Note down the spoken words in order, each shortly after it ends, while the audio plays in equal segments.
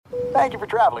Thank you for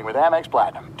traveling with Amex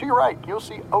Platinum. To your right, you'll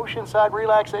see oceanside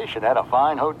relaxation at a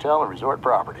fine hotel and resort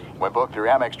property. When booked through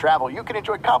Amex Travel, you can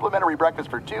enjoy complimentary breakfast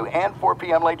for 2 and 4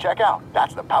 p.m. late checkout.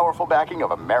 That's the powerful backing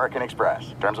of American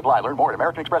Express. Terms apply. Learn more at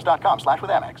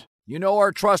americanexpress.com/withAmex. You know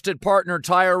our trusted partner,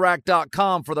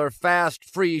 TireRack.com, for their fast,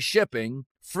 free shipping,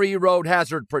 free road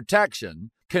hazard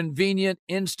protection, convenient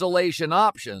installation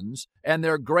options, and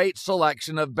their great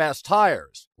selection of best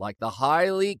tires, like the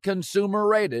highly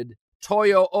consumer-rated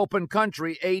Toyo Open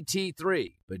Country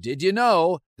AT3. But did you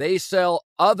know they sell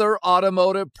other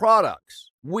automotive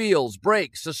products? Wheels,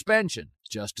 brakes, suspension,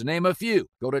 just to name a few.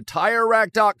 Go to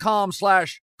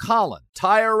TireRack.com/Colin.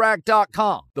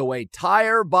 TireRack.com, the way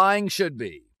tire buying should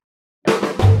be.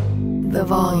 The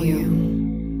volume.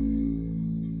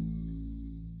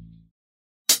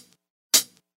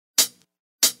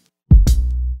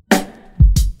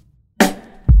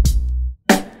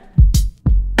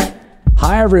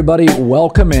 Hi, everybody.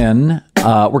 Welcome in.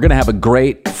 We're going to have a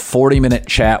great 40-minute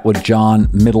chat with John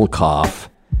Middlekauff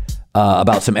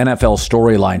about some NFL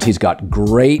storylines. He's got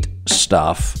great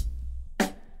stuff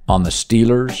on the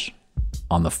Steelers,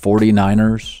 on the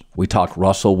 49ers. We talk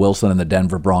Russell Wilson and the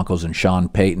Denver Broncos and Sean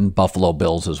Payton, Buffalo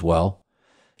Bills as well.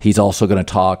 He's also going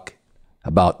to talk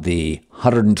about the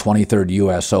 123rd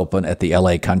U.S. Open at the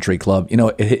L.A. Country Club. You know,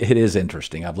 it is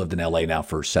interesting. I've lived in L.A. now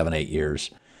for 7-8 years.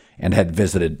 And had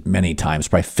visited many times,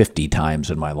 probably 50 times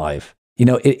in my life. You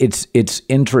know, it's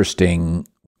interesting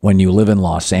when you live in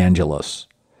Los Angeles,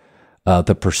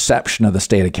 the perception of the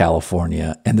state of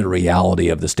California and the reality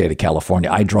of the state of California.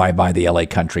 I drive by the LA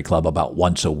Country Club about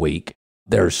once a week.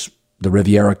 There's the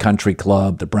Riviera Country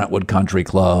Club, the Brentwood Country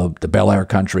Club, the Bel Air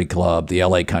Country Club, the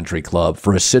LA Country Club.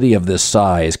 For a city of this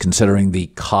size, considering the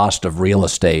cost of real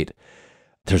estate,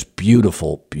 there's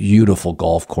beautiful, beautiful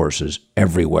golf courses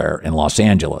everywhere in Los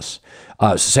Angeles.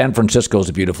 San Francisco is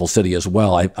a beautiful city as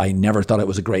well. I never thought it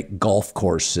was a great golf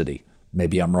course city.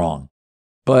 Maybe I'm wrong.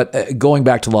 But going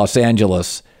back to Los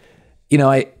Angeles, you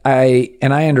know, I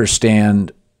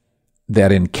understand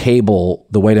that in cable,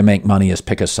 the way to make money is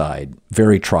pick a side.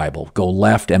 Very tribal. Go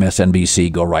left,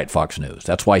 MSNBC, go right, Fox News.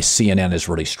 That's why CNN has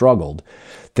really struggled,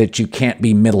 that you can't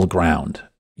be middle ground.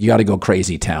 You got to go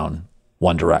crazy town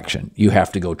one direction. You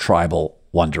have to go tribal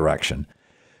one direction.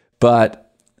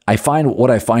 But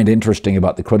what I find interesting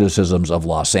about the criticisms of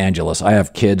Los Angeles, I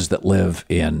have kids that live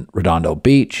in Redondo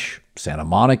Beach, Santa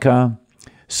Monica,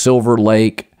 Silver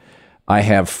Lake. I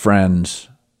have friends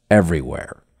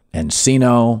everywhere.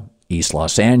 Encino, East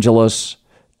Los Angeles,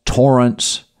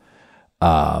 Torrance,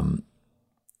 Palos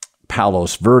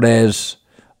Verdes,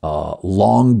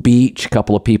 Long Beach, a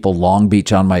couple of people, Long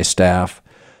Beach on my staff.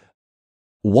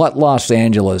 What Los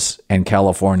Angeles and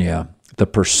California, the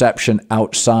perception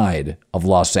outside of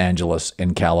Los Angeles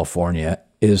and California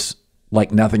is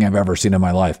like nothing I've ever seen in my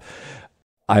life.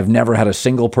 I've never had a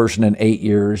single person in 8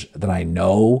 years that I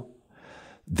know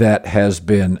that has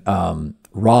been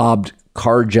robbed,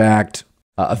 carjacked,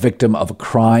 a victim of a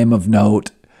crime of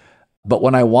note. But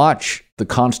when I watch the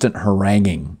constant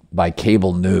haranguing by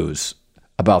cable news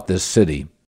about this city,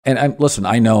 and listen,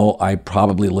 I know I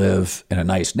probably live in a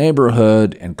nice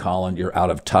neighborhood, and Colin, you're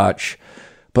out of touch,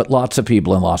 but lots of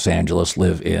people in Los Angeles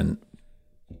live in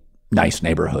nice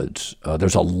neighborhoods.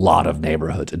 There's a lot of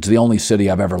neighborhoods. It's the only city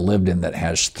I've ever lived in that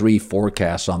has 3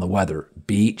 forecasts on the weather: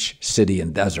 beach, city,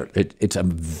 and desert. It's a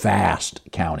vast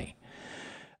county.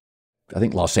 I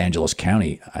think Los Angeles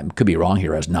County, I could be wrong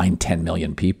here, has 9-10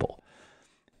 million people.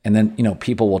 And then, you know,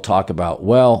 people will talk about,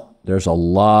 well, there's a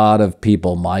lot of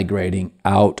people migrating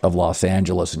out of Los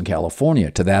Angeles and California.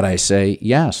 To that I say,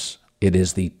 yes, it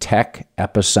is the tech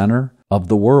epicenter of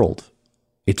the world.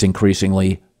 It's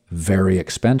increasingly very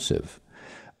expensive.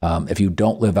 If you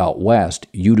don't live out west,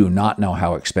 you do not know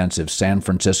how expensive San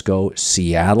Francisco,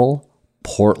 Seattle,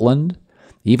 Portland,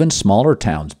 even smaller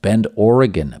towns, Bend,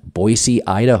 Oregon, Boise,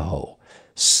 Idaho,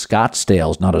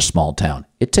 Scottsdale's not a small town.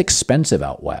 It's expensive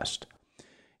out west.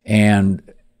 And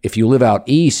if you live out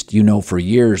east, you know for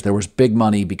years there was big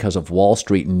money because of Wall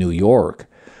Street in New York.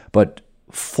 But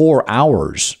 4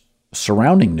 hours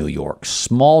surrounding New York,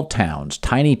 small towns,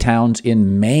 tiny towns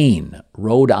in Maine,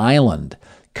 Rhode Island,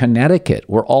 Connecticut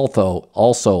were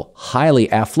also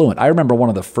highly affluent. I remember one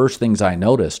of the first things I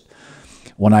noticed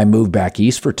when I moved back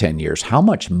east for 10 years, how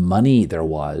much money there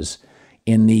was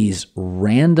in these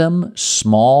random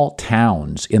small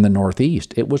towns in the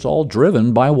Northeast. It was all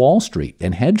driven by Wall Street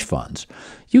and hedge funds.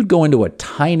 You'd go into a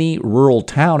tiny rural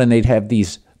town and they'd have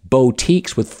these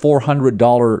boutiques with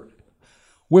 $400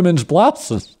 women's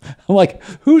blouses. I'm like,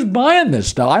 who's buying this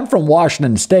stuff? I'm from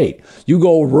Washington State. You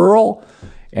go rural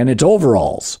and it's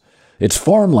overalls. It's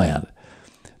farmland.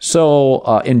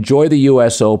 So enjoy the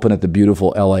U.S. Open at the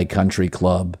beautiful LA Country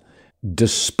Club.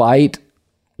 Despite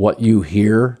what you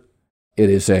hear,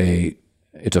 it's a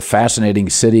fascinating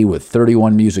city with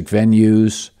 31 music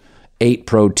venues, 8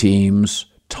 pro teams,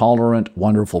 tolerant,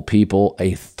 wonderful people,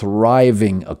 a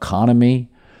thriving economy.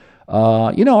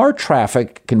 Our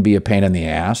traffic can be a pain in the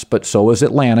ass, but so is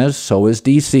Atlanta's, so is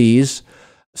DC's,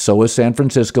 so is San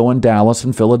Francisco and Dallas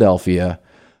and Philadelphia.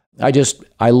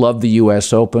 I love the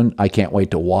U.S. Open. I can't wait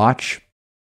to watch.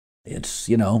 It's,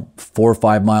 4 or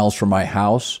 5 miles from my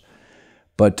house,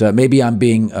 but maybe I'm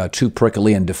being too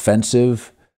prickly and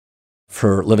defensive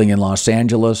for living in Los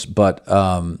Angeles. But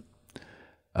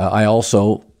I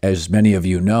also, as many of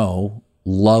you know,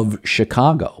 love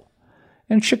Chicago.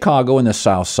 And Chicago in the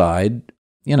South Side,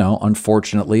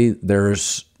 unfortunately, there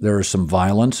is some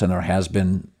violence, and there has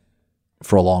been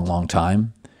for a long, long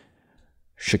time.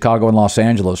 Chicago and Los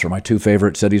Angeles are my 2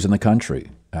 favorite cities in the country.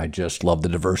 I just love the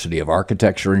diversity of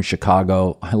architecture in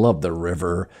Chicago. I love the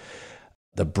river,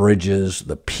 the bridges,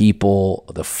 the people,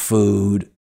 the food,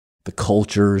 the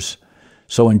cultures.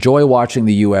 So enjoy watching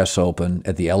the U.S. Open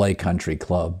at the LA Country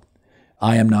Club.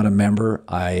 I am not a member.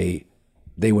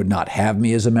 They would not have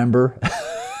me as a member.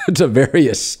 It's a very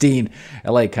esteemed.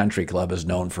 LA Country Club is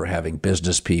known for having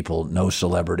business people, no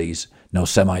celebrities, no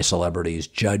semi-celebrities,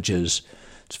 judges.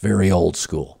 It's very old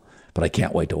school, but I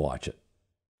can't wait to watch it.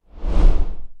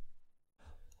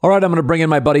 All right, I'm going to bring in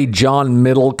my buddy John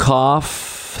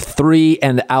Middlekauff, 3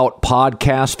 and Out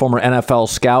podcast, former NFL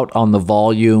scout on the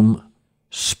Volume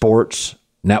Sports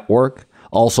Network.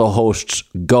 Also hosts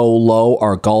Go Low,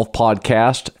 our golf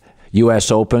podcast,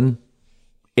 U.S. Open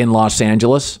in Los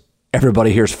Angeles.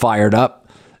 Everybody here's fired up.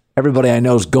 Everybody I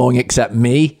know is going except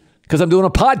me because I'm doing a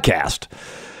podcast.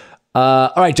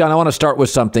 All right, John, I want to start with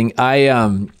something.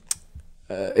 In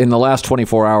the last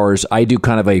 24 hours, I do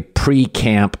kind of a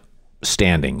pre-camp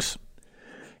standings.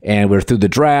 And we're through the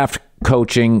draft,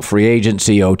 coaching, free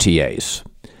agency, OTAs.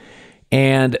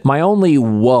 And my only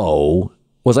woe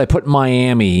was I put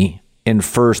Miami in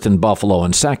first and Buffalo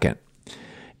in second.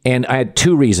 And I had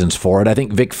 2 reasons for it. I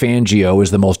think Vic Fangio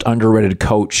is the most underrated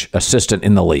coach assistant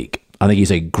in the league. I think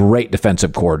he's a great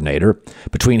defensive coordinator.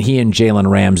 Between he and Jalen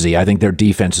Ramsey, I think their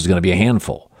defense is going to be a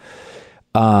handful.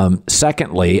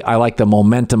 Secondly, I like the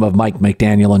momentum of Mike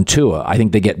McDaniel and Tua. I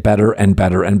think they get better and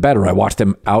better and better. I watched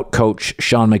them outcoach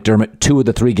Sean McDermott 2 of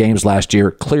the 3 games last year,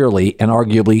 clearly, and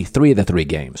arguably 3 of the 3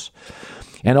 games.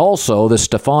 And also the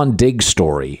Stephon Diggs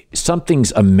story.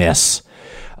 Something's amiss.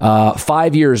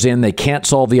 5 years in, they can't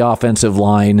solve the offensive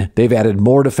line. They've added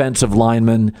more defensive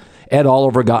linemen. Ed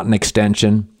Oliver got an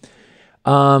extension.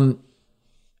 I'm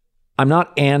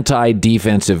not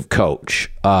anti-defensive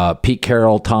coach. Pete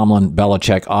Carroll, Tomlin,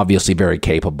 Belichick, obviously very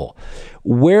capable.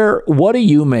 What do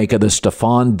you make of the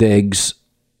Stephon Diggs,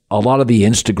 a lot of the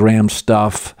Instagram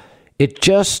stuff? It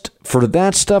just, for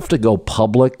that stuff to go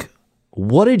public,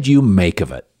 what did you make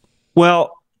of it?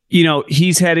 Well,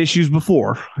 he's had issues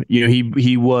before.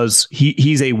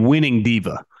 He's a winning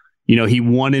diva. He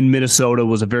won in Minnesota,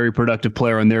 was a very productive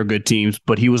player on their good teams,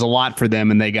 but he was a lot for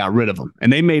them and they got rid of him.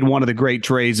 And they made one of the great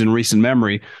trades in recent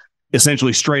memory,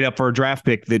 essentially straight up for a draft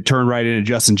pick that turned right into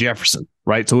Justin Jefferson,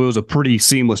 right? So it was a pretty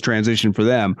seamless transition for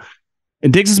them.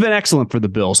 And Diggs has been excellent for the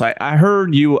Bills. I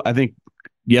heard you, I think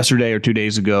yesterday or 2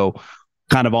 days ago,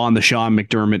 kind of on the Sean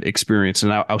McDermott experience.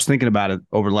 And I was thinking about it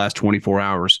over the last 24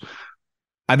 hours.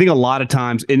 I think a lot of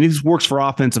times, and this works for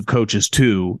offensive coaches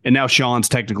too, and now Sean's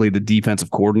technically the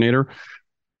defensive coordinator,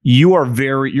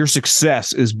 your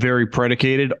success is very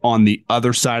predicated on the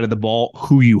other side of the ball,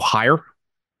 who you hire.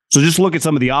 So just look at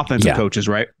some of the offensive coaches,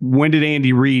 right? When did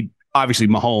Andy Reid, obviously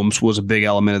Mahomes was a big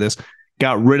element of this,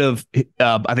 got rid of,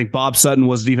 I think Bob Sutton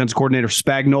was defensive coordinator,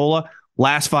 Spagnuolo.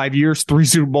 Last 5 years, 3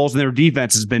 Super Bowls, and their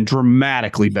defense has been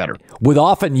dramatically better. With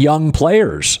often young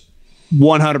players.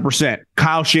 100%.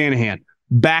 Kyle Shanahan.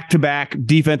 Back-to-back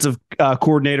defensive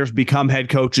coordinators become head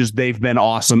coaches. They've been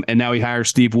awesome. And now he hires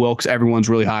Steve Wilkes. Everyone's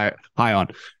really high on.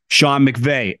 Sean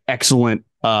McVay, excellent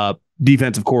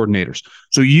defensive coordinators.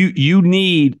 So you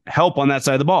need help on that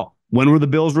side of the ball. When were the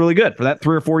Bills really good? For that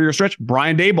 3 or 4 year stretch,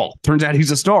 Brian Daboll. Turns out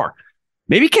he's a star.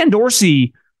 Maybe Ken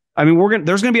Dorsey. I mean,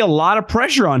 there's going to be a lot of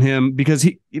pressure on him because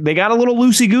they got a little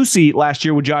loosey-goosey last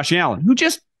year with Josh Allen, who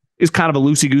just is kind of a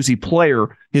loosey-goosey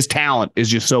player. His talent is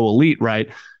just so elite, right?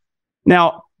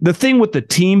 Now, the thing with the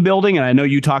team building, and I know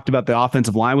you talked about the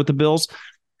offensive line with the Bills,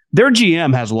 their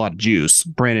GM has a lot of juice,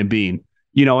 Brandon Beane,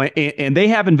 and they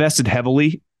have invested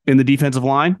heavily in the defensive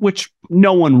line, which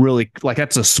no one really,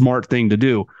 that's a smart thing to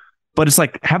do. But it's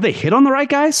have they hit on the right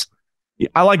guys?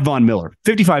 I like Von Miller,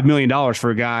 $55 million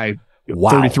for a guy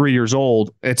 33 years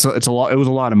old. It's a lot. It was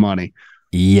a lot of money.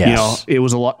 Yes. It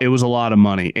was a lot. It was a lot of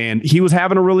money, and he was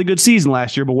having a really good season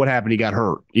last year. But what happened? He got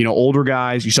hurt. Older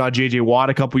guys. You saw J.J. Watt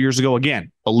a couple years ago.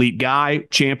 Again, elite guy,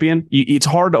 champion. It's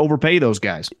hard to overpay those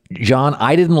guys. John,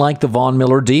 I didn't like the Von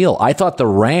Miller deal. I thought the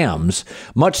Rams,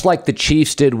 much like the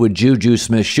Chiefs did with Juju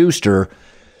Smith-Schuster,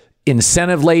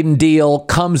 incentive-laden deal,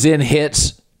 comes in,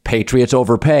 hits, Patriots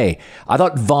overpay. I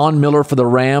thought Von Miller for the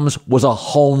Rams was a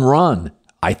home run.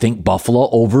 I think Buffalo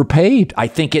overpaid. I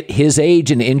think at his age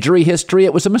and injury history,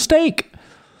 it was a mistake.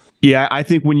 Yeah, I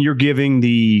think when you're giving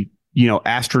the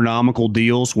astronomical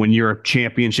deals, when you're a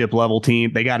championship level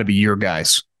team, they got to be your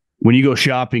guys. When you go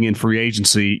shopping in free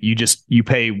agency, you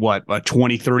pay what, a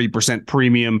 20-30%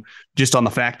 premium just on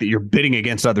the fact that you're bidding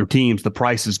against other teams. The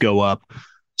prices go up.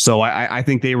 So I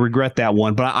think they regret that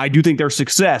one. But I do think their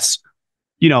success.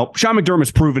 Sean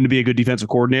McDermott's proven to be a good defensive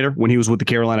coordinator when he was with the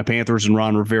Carolina Panthers and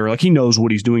Ron Rivera. Like, he knows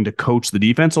what he's doing to coach the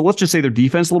defense. So let's just say their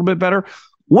defense a little bit better.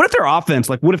 What if their offense,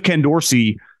 what if Ken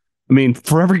Dorsey,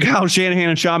 for every Kyle Shanahan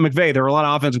and Sean McVay, there are a lot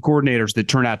of offensive coordinators that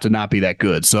turn out to not be that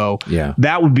good. So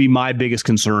that would be my biggest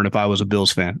concern if I was a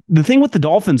Bills fan. The thing with the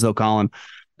Dolphins, though, Colin,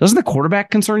 doesn't the quarterback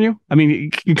concern you?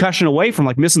 Concussion away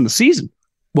from missing the season.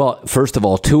 Well, first of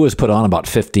all, Tua's put on about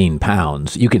 15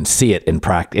 pounds. You can see it in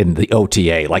the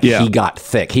OTA. He got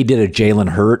thick. He did a Jalen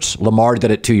Hurts. Lamar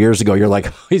did it 2 years ago. You're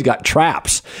like, he's got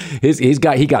traps. He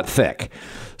got thick.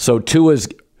 So Tua's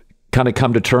kind of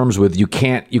come to terms with you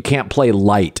can't play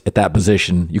light at that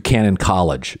position. You can in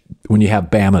college when you have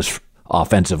Bama's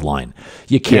offensive line.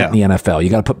 You can't in the NFL. You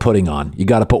got to put pudding on. You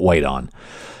got to put weight on.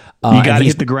 You got to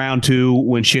hit the ground, too,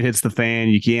 when shit hits the fan.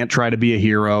 You can't try to be a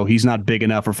hero. He's not big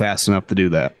enough or fast enough to do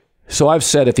that. So I've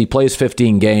said if he plays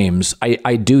 15 games,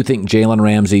 I do think Jalen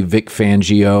Ramsey, Vic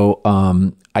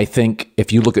Fangio, I think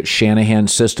if you look at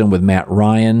Shanahan's system with Matt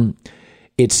Ryan,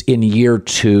 it's in year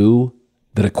 2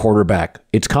 that a quarterback,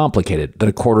 it's complicated, that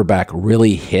a quarterback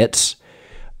really hits.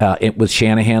 With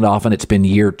Shanahan, often it's been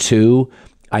year 2.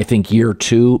 I think year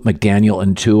 2, McDaniel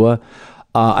and Tua.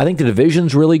 I think the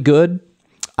division's really good.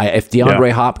 If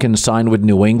DeAndre Hopkins signed with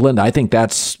New England, I think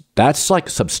that's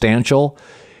substantial.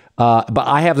 But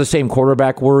I have the same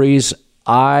quarterback worries.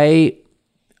 I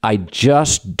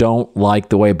just don't like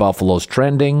the way Buffalo's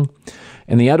trending.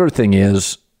 And the other thing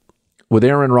is, with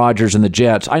Aaron Rodgers and the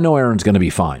Jets, I know Aaron's going to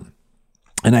be fine.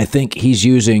 And I think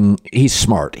he's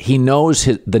smart. He knows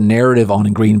the narrative on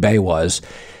in Green Bay was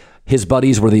his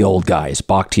buddies were the old guys,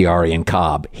 Bakhtiari and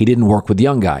Cobb. He didn't work with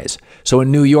young guys. So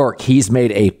in New York, he's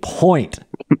made a point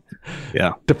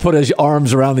to put his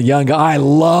arms around the young guy. I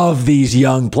love these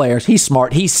young players. He's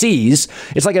smart. He sees.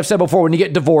 It's like I've said before, when you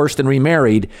get divorced and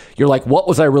remarried, you're like, what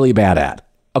was I really bad at?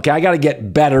 Okay, I got to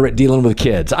get better at dealing with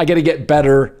kids. I got to get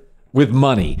better with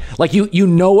money. Like you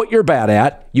know what you're bad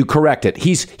at, you correct it.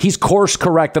 He's course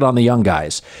corrected on the young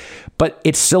guys. But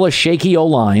it's still a shaky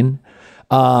O-line.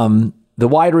 The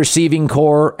wide receiving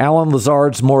core, Alan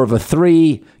Lazard's more of a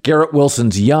 3. Garrett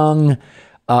Wilson's young.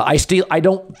 I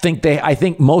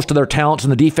think most of their talent's in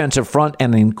the defensive front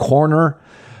and in corner.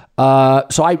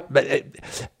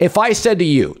 If I said to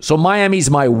you, so Miami's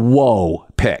my whoa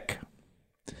pick.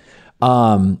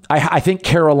 I think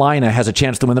Carolina has a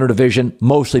chance to win their division,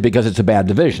 mostly because it's a bad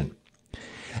division.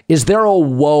 Is there a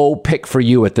whoa pick for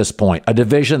you at this point? A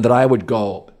division that I would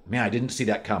go, man, I didn't see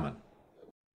that coming.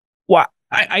 Well,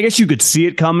 I guess you could see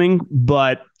it coming,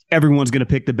 but everyone's going to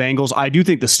pick the Bengals. I do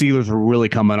think the Steelers were really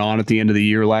coming on at the end of the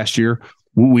year last year.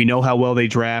 We know how well they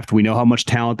draft. We know how much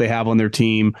talent they have on their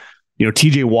team.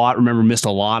 TJ Watt, remember, missed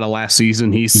a lot of last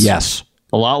season. He's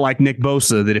a lot like Nick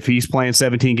Bosa, that if he's playing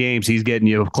 17 games, he's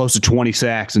getting close to 20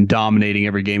 sacks and dominating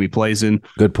every game he plays in.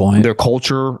 Good point. Their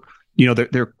culture,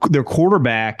 their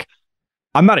quarterback.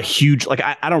 I'm not a huge,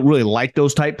 I don't really like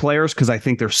those type players because I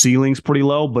think their ceiling's pretty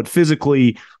low, but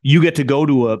physically you get to go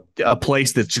to a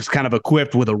place that's just kind of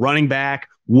equipped with a running back,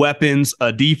 weapons,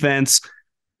 a defense.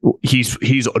 He's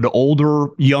an older,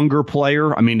 younger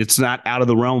player. It's not out of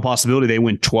the realm of possibility they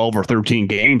win 12 or 13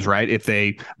 games, right? If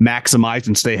they maximize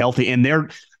and stay healthy. And they're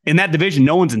in that division,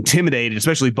 no one's intimidated,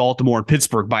 especially Baltimore and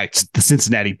Pittsburgh, by the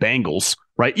Cincinnati Bengals,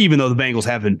 right? Even though the Bengals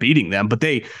have been beating them, but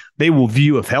they will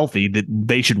view, if healthy, that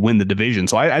they should win the division.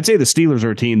 So I'd say the Steelers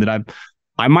are a team that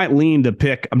I might lean to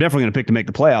pick. I'm definitely going to pick to make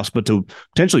the playoffs, but to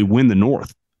potentially win the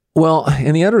North. Well,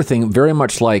 and the other thing, very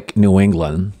much like New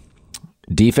England,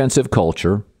 defensive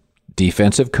culture,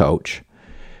 defensive coach.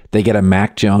 They get a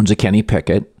Mac Jones, a Kenny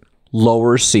Pickett,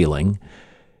 lower ceiling.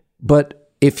 But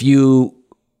if you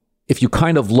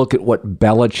kind of look at what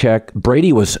Belichick,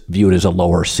 Brady was viewed as a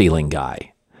lower ceiling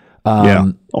guy.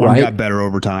 Right? Got better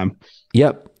over time.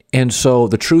 Yep. And so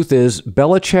the truth is,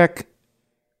 Belichick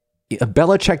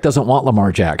doesn't want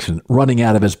Lamar Jackson running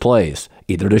out of his plays.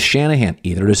 Either does Shanahan.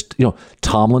 Either does,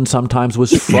 Tomlin sometimes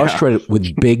was frustrated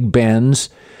with Big Ben's,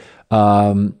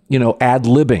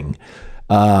 ad-libbing,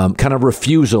 kind of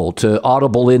refusal to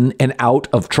audible in and out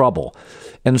of trouble.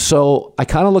 And so I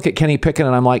kind of look at Kenny Pickett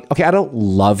and I'm like, okay, I don't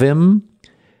love him.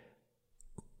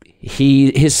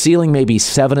 His ceiling may be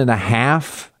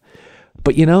 7.5,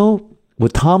 but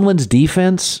with Tomlin's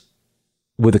defense,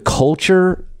 with a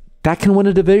culture, that can win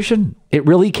a division. It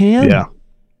really can. Yeah.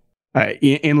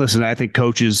 And listen, I think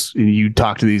coaches, you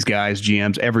talk to these guys,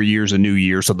 GMs, every year's a new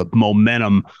year. So the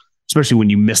momentum, especially when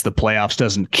you miss the playoffs,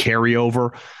 doesn't carry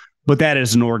over. But that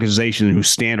is an organization whose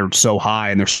standard's so high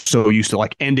and they're so used to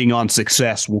ending on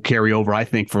success will carry over, I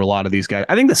think, for a lot of these guys.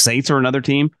 I think the Saints are another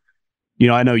team.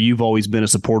 I know you've always been a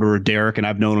supporter of Derek, and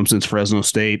I've known him since Fresno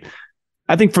State.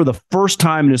 I think for the first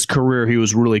time in his career, he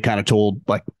was really kind of told,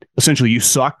 essentially, you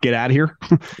suck, get out of here.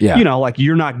 Yeah.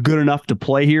 You're not good enough to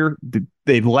play here.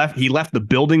 He left the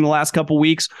building the last couple of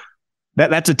weeks.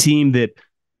 That's a team that,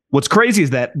 what's crazy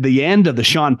is that the end of the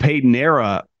Sean Payton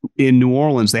era in New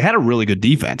Orleans, they had a really good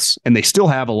defense, and they still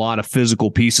have a lot of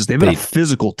physical pieces. They've been a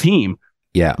physical team.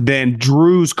 Yeah. Then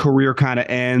Drew's career kind of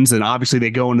ends, and obviously they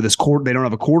go into this court. They don't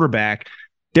have a quarterback.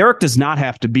 Derek does not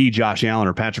have to be Josh Allen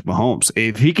or Patrick Mahomes.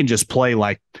 If he can just play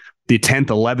like the 10th,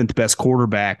 11th best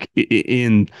quarterback in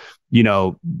the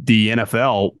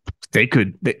NFL, they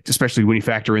could, especially when you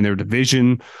factor in their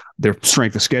division, their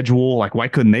strength of schedule. Why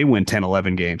couldn't they win 10,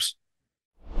 11 games?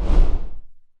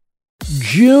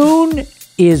 June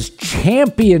is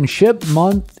championship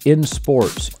month in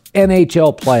sports.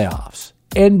 NHL playoffs,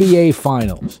 NBA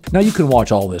finals. Now, you can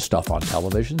watch all this stuff on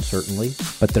television, certainly,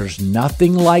 but there's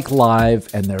nothing like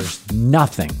live, and there's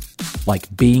nothing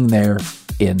like being there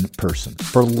in person.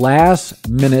 For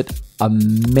last-minute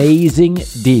amazing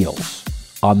deals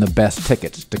on the best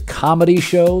tickets to comedy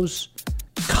shows,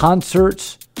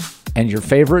 concerts, and your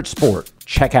favorite sport,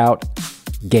 check out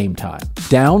Game Time.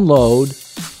 Download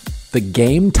the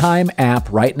Game Time app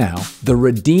right now. The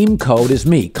redeem code is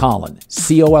me, Colin,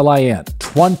 Colin.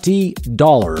 $20,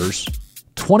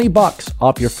 $20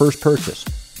 off your first purchase.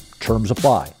 Terms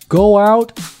apply. Go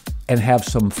out and have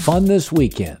some fun this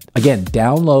weekend. Again,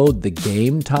 download the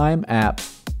Game Time app.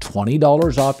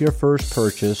 $20 off your first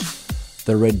purchase.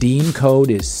 The redeem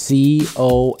code is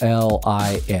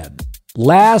COLIN.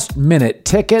 Last minute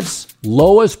tickets,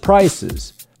 lowest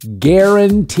prices,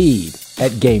 guaranteed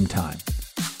at Game Time.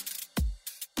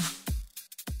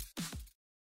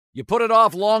 You put it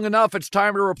off long enough, it's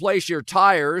time to replace your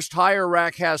tires. Tire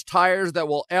Rack has tires that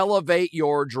will elevate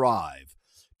your drive.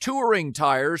 Touring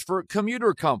tires for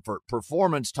commuter comfort,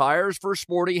 performance tires for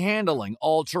sporty handling,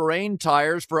 all-terrain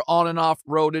tires for on- and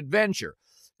off-road adventure.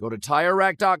 Go to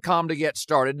TireRack.com to get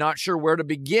started. Not sure where to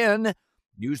begin?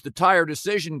 Use the Tire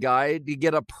Decision Guide to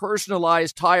get a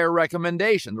personalized tire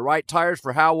recommendation, the right tires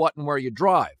for how, what, and where you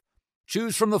drive.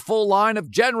 Choose from the full line of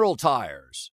general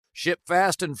tires. Ship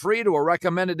fast and free to a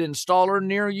recommended installer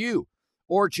near you,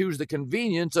 or choose the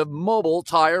convenience of mobile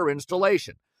tire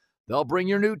installation. They'll bring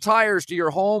your new tires to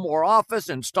your home or office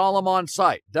and install them on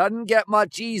site. Doesn't get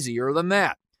much easier than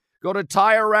that. Go to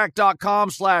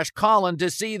TireRack.com/Colin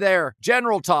to see their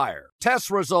general tire,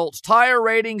 test results, tire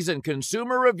ratings, and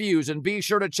consumer reviews, and be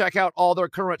sure to check out all their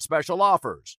current special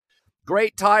offers.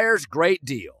 Great tires, great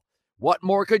deal. What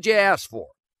more could you ask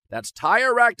for? That's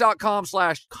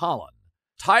TireRack.com/Colin.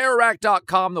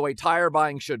 TireRack.com, the way tire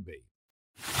buying should be.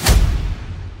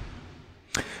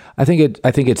 I think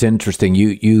it's interesting.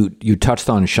 You touched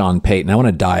on Sean Payton. I want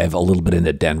to dive a little bit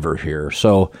into Denver here.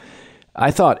 So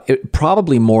I thought it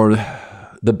probably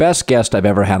the best guest I've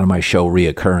ever had on my show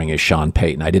reoccurring is Sean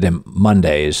Payton. I did him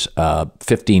Mondays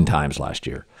 15 times last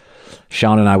year.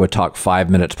 Sean and I would talk 5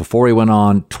 minutes before he went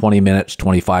on, 20 minutes,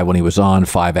 25 when he was on,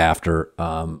 5 after.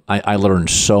 I learned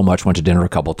so much, went to dinner a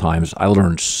couple of times. I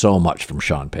learned so much from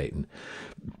Sean Payton.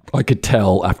 I could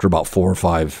tell after about 4 or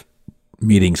 5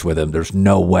 meetings with him, there's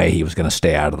no way he was going to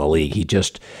stay out of the league.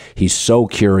 He's so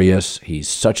curious. He's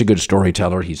such a good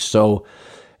storyteller. He's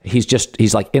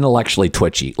like intellectually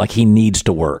twitchy. Like he needs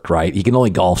to work, right? He can only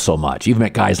golf so much. You've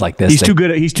met guys like this. He's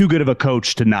too good of a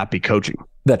coach to not be coaching.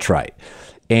 That's right.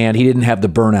 And he didn't have the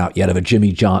burnout yet of a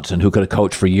Jimmy Johnson who could have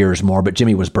coached for years more, but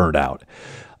Jimmy was burned out.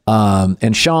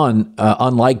 And Sean,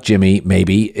 unlike Jimmy,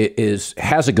 maybe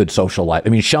has a good social life. I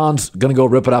mean, Sean's going to go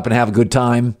rip it up and have a good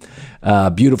time.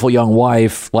 Beautiful young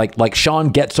wife. Like Sean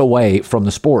gets away from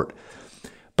the sport.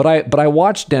 But I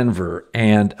watched Denver,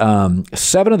 and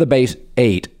 7 of the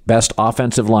 8 best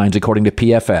offensive lines, according to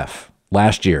PFF,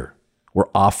 last year were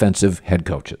offensive head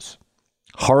coaches.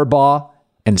 Harbaugh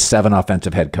and 7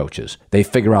 offensive head coaches. They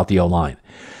figure out the O-line.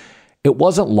 It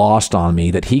wasn't lost on me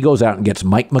that he goes out and gets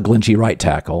Mike McGlinchey, right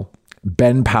tackle,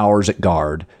 Ben Powers at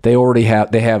guard. They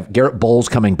have Garrett Bowles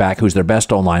coming back, who's their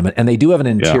best O-lineman, and they do have an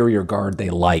interior guard they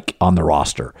like on the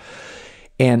roster.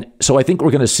 And so I think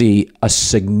we're going to see a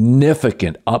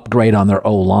significant upgrade on their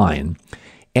O-line.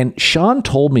 And Sean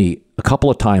told me a couple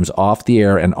of times off the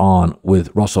air and on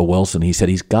with Russell Wilson, he said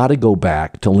he's got to go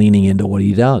back to leaning into what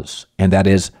he does, and that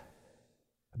is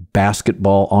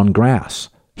basketball on grass.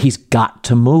 He's got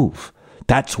to move.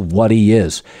 That's what he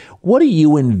is. What do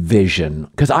you envision?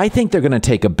 Because I think they're going to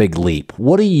take a big leap.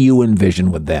 What do you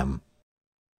envision with them?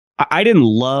 I didn't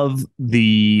love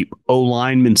the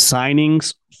O-lineman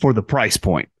signings for the price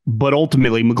point, but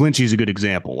ultimately McGlinchey is a good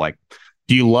example. Like,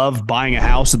 do you love buying a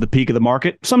house at the peak of the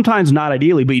market? Sometimes not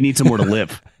ideally, but you need somewhere to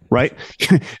live, right?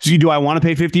 So do I want to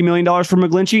pay $50 million for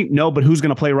McGlinchey? No, but who's going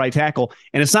to play right tackle?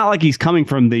 And it's not like he's coming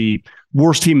from the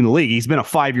worst team in the league. He's been a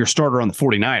 5-year starter on the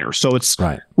 49ers. So it's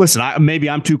right. Listen, maybe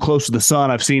I'm too close to the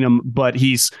sun. I've seen him, but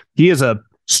he is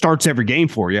starts every game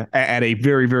for you at a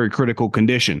very, very critical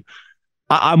condition.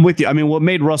 I'm with you. I mean, what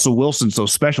made Russell Wilson so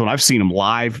special, and I've seen him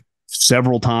live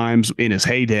several times in his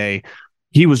heyday,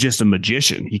 he was just a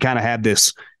magician. He kind of had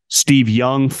this Steve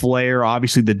Young flair,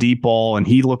 obviously the deep ball, and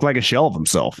he looked like a shell of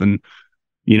himself. And,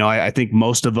 you know, I think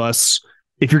most of us,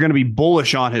 if you're going to be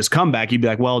bullish on his comeback, you'd be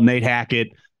like, well, Nate Hackett,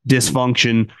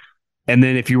 dysfunction. And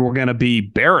then if you were going to be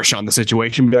bearish on the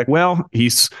situation, be like, well,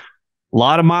 he's a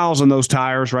lot of miles on those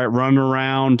tires, right? Running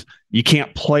around. You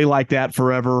can't play like that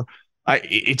forever.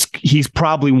 He's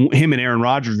probably, him and Aaron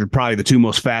Rodgers are probably the two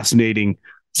most fascinating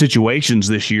situations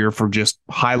this year for just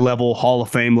high level Hall of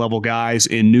Fame level guys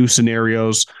in new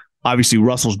scenarios. Obviously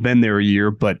Russell's been there a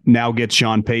year, but now gets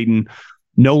Sean Payton.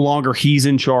 No longer he's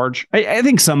in charge. I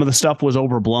think some of the stuff was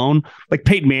overblown. Like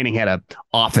Peyton Manning had an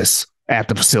office at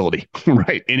the facility,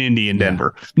 right? In Indy and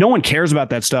Denver. No one cares about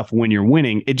that stuff when you're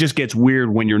winning. It just gets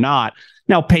weird when you're not.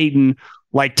 Now Peyton,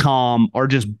 like Tom, are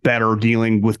just better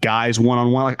dealing with guys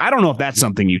one-on-one. Like, I don't know if that's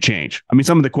something you change. I mean,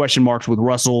 some of the question marks with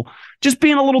Russell just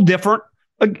being a little different.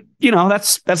 You know,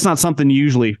 that's not something you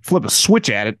usually flip a switch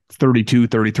at 32,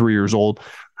 33 years old.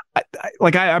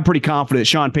 I'm pretty confident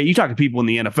Sean Payton, you talk to people in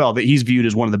the NFL, that he's viewed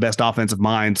as one of the best offensive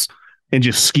minds and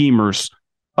just schemers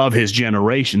of his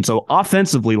generation. So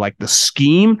offensively, like the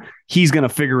scheme, he's going to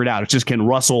figure it out. It's just, can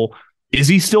Russell, is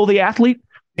he still the athlete?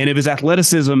 And if his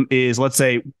athleticism is, let's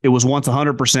say it was once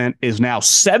 100%, is now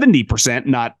 70%,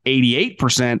 not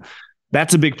 88%,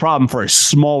 that's a big problem for a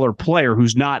smaller player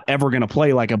who's not ever going to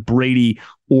play like a Brady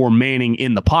or Manning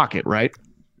in the pocket, right?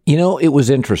 You know, it was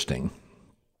interesting.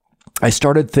 I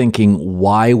started thinking,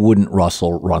 why wouldn't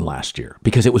Russell run last year?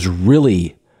 Because it was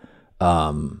really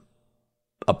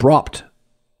abrupt,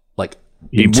 like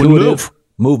intuitive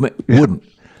movement wouldn't.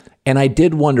 And I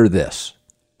did wonder this,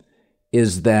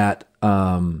 is that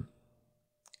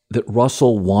that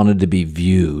Russell wanted to be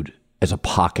viewed as a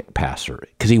pocket passer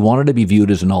because he wanted to be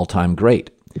viewed as an all-time great.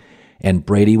 And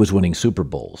Brady was winning Super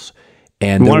Bowls.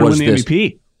 And there was this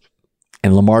MVP.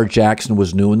 And Lamar Jackson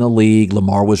was new in the league.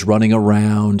 Lamar was running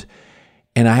around.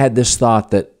 And I had this thought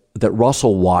that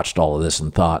Russell watched all of this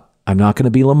and thought, I'm not going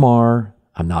to be Lamar.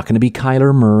 I'm not going to be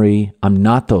Kyler Murray. I'm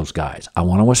not those guys. I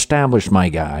want to establish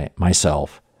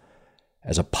myself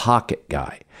as a pocket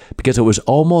guy, because it was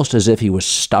almost as if he was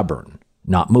stubborn,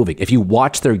 not moving. If you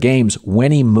watch their games,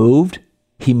 when he moved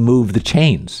the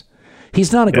chains.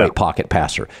 He's not a great pocket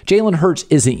passer. Jalen Hurts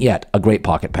isn't yet a great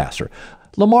pocket passer.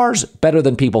 Lamar's better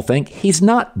than people think. He's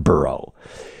not Burrow.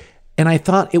 And I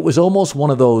thought it was almost one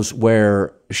of those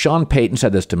where Sean Payton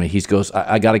said this to me. He goes,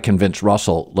 I got to convince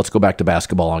Russell, let's go back to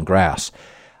basketball on grass.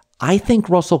 I think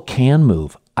Russell can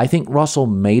move. I think Russell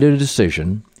made a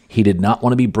decision. He did not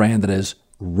want to be branded as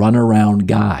run-around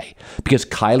guy because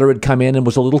Kyler had come in and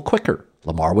was a little quicker.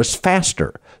 Lamar was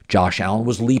faster. Josh Allen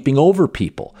was leaping over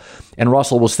people. And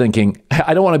Russell was thinking,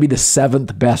 I don't want to be the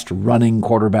 7th best running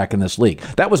quarterback in this league.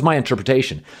 That was my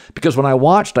interpretation. Because when I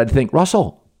watched, I'd think,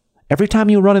 Russell, every time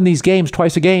you run in these games,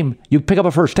 twice a game, you pick up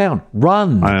a first down.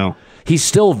 Run. I know. He's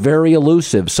still very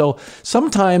elusive. So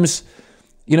sometimes,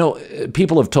 you know,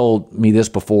 people have told me this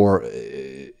before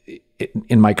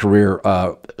in my career,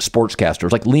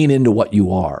 sportscasters, like lean into what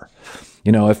you are.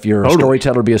 You know, if you're a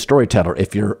storyteller, be a storyteller.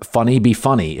 If you're funny, be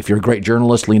funny. If you're a great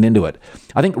journalist, lean into it.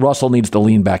 I think Russell needs to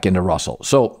lean back into Russell.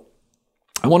 So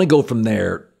I want to go from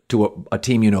there to a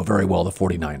team you know very well, the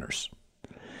 49ers.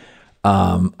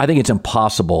 I think it's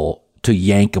impossible to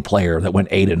yank a player that went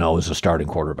 8-0 as a starting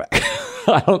quarterback.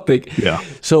 I don't think. Yeah.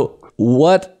 So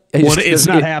what? It's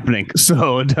not happening.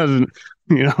 So it doesn't,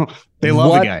 you know, they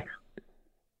love the guy.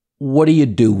 What do you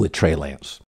do with Trey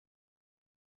Lance?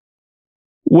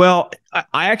 Well,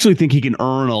 I actually think he can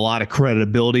earn a lot of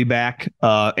credibility back.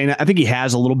 And I think he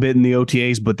has a little bit in the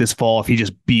OTAs, but this fall, if he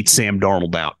just beats Sam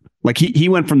Darnold out, like he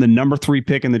went from the number 3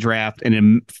 pick in the draft and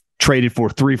then traded for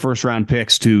 3 first-round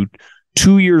picks to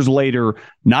 2 years later,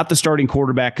 not the starting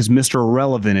quarterback because Mr.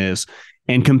 Irrelevant is,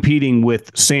 and competing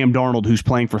with Sam Darnold, who's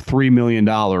playing for $3 million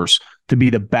to be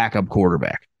the backup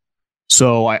quarterback.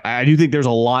 So I do think there's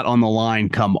a lot on the line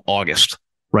come August,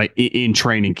 right, in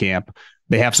training camp.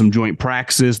 They have some joint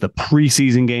practices, the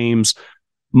preseason games.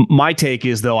 My take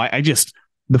is, though,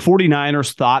 the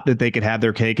 49ers thought that they could have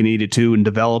their cake and eat it too and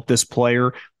develop this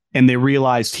player, and they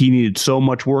realized he needed so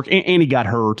much work, and he got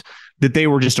hurt, that they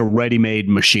were just a ready-made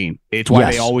machine. It's why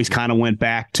they always kind of went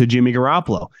back to Jimmy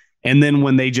Garoppolo. And then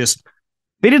when they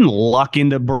didn't luck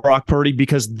into Brock Purdy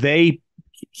because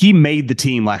he made the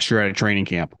team last year at a training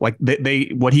camp. Like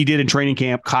what he did in training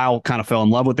camp, Kyle kind of fell in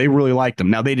love with. They really liked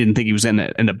him. Now they didn't think he was end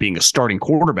up being a starting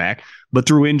quarterback, but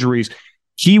through injuries,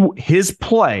 his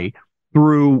play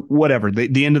through whatever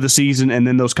the end of the season and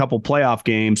then those couple playoff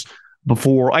games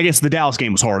before, I guess the Dallas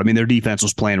game was hard. I mean, their defense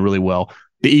was playing really well.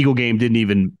 The Eagle game didn't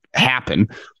even happen.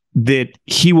 That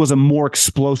he was a more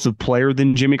explosive player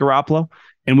than Jimmy Garoppolo,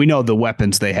 and we know the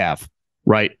weapons they have,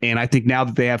 right? And I think now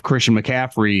that they have Christian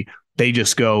McCaffrey, they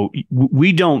just go,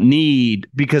 we don't need,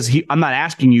 because I'm not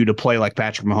asking you to play like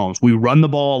Patrick Mahomes. We run the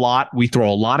ball a lot. We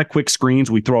throw a lot of quick screens.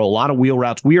 We throw a lot of wheel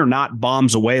routes. We are not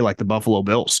bombs away like the Buffalo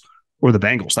Bills or the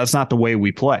Bengals. That's not the way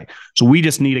we play. So we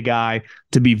just need a guy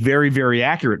to be very, very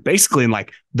accurate, basically in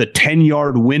like the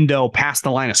 10-yard window past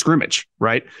the line of scrimmage,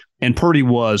 right? And Purdy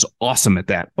was awesome at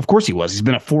that. Of course he was. He's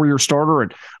been a 4-year starter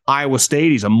at Iowa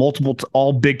State. He's a multiple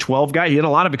all Big 12 guy. He had a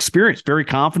lot of experience, very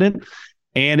confident.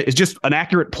 And is just an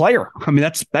accurate player. I mean,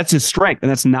 that's his strength, and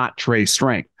that's not Trey's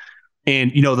strength. And,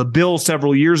 the Bills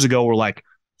several years ago were like,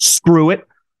 screw it.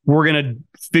 We're going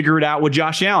to figure it out with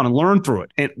Josh Allen and learn through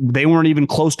it. And they weren't even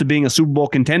close to being a Super Bowl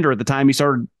contender at the time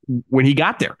when he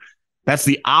got there. That's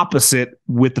the opposite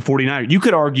with the 49ers. You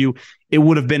could argue it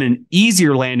would have been an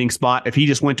easier landing spot if he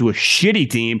just went to a shitty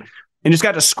team and just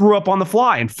got to screw up on the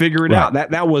fly and figure it out.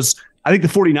 That was, I think the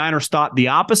 49ers thought the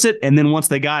opposite. And then once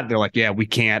they got it, they're like, yeah, we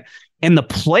can't. And the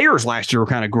players last year were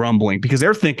kind of grumbling because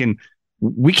they're thinking,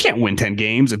 we can't win 10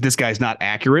 games if this guy's not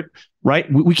accurate, right?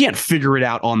 We can't figure it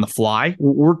out on the fly.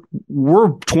 We're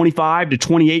 25 to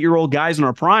 28-year-old guys in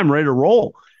our prime ready to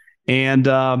roll. And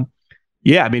I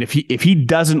mean, if he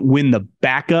doesn't win the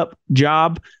backup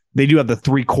job, they do have the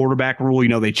 3 quarterback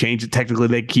rule. They change it. Technically,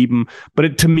 they keep him.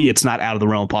 But to me, it's not out of the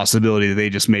realm of possibility that they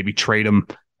just maybe trade him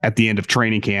at the end of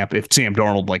training camp if Sam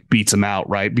Darnold beats him out,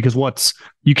 right? Because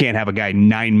you can't have a guy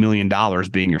 $9 million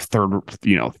being your third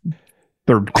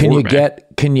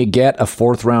quarterback. Can you get a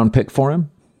 4th round pick for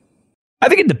him? I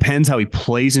think it depends how he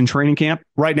plays in training camp.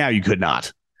 Right now, you could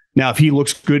not. Now, if he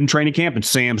looks good in training camp and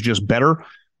Sam's just better,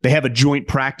 they have a joint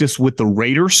practice with the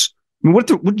Raiders. I mean,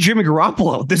 what Jimmy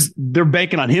Garoppolo? They're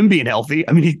banking on him being healthy.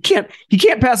 I mean, he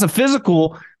can't pass a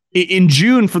physical in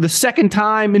June for the second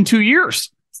time in 2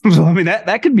 years. So, I mean,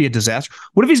 that could be a disaster.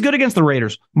 What if he's good against the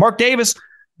Raiders? Mark Davis,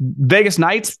 Vegas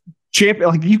Knights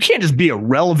champion. You can't just be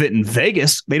irrelevant in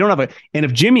Vegas. They don't have and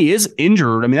if Jimmy is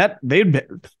injured, I mean,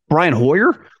 Brian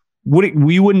Hoyer,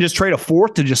 we wouldn't just trade a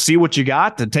 4th to just see what you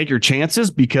got to take your chances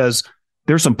because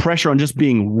there's some pressure on just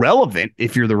being relevant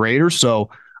if you're the Raiders. So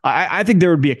I think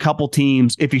there would be a couple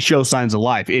teams if he shows signs of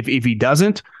life. If he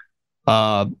doesn't,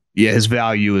 his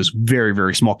value is very,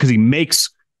 very small because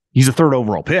he's a 3rd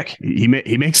overall pick. He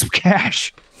makes some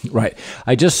cash. Right.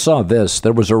 I just saw this.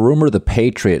 There was a rumor the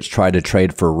Patriots tried to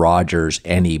trade for Rodgers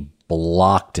and he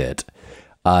blocked it.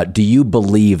 Do you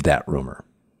believe that rumor?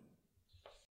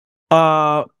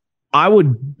 I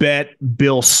would bet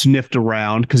Bill sniffed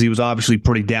around because he was obviously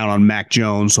pretty down on Mac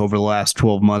Jones over the last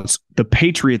 12 months. The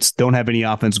Patriots don't have any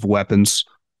offensive weapons.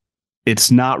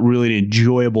 It's not really an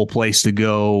enjoyable place to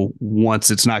go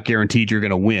once it's not guaranteed you're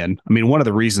going to win. I mean, one of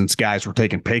the reasons guys were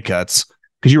taking pay cuts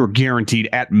because you were guaranteed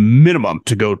at minimum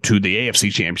to go to the AFC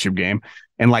Championship game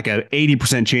and like an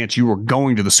 80% chance you were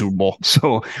going to the Super Bowl.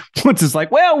 So once it's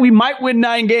like, well, we might win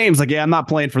 9 games. Like, yeah, I'm not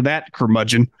playing for that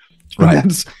curmudgeon.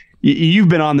 Right. You've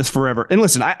been on this forever. And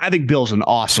listen, I think Bill's he's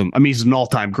an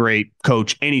all-time great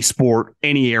coach, any sport,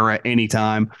 any era,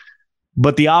 anytime.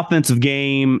 But the offensive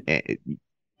game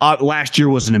last year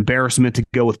was an embarrassment to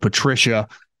go with Patricia,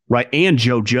 right? And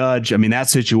Joe Judge. I mean, that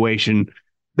situation,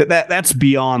 that's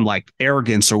beyond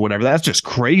arrogance or whatever. That's just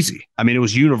crazy. I mean, it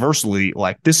was universally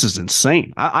this is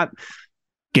insane.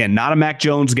 Again, not a Mac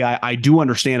Jones guy. I do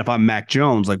understand if I'm Mac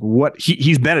Jones,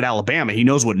 he's been at Alabama. He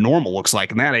knows what normal looks like,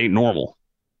 and that ain't normal.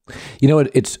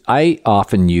 I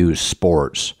often use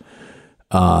sports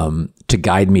to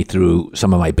guide me through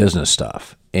some of my business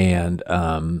stuff. And,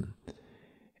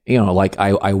 like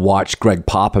I watched Greg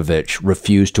Popovich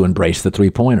refuse to embrace the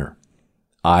three-pointer.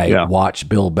 I watched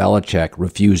Bill Belichick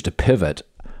refuse to pivot,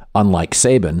 unlike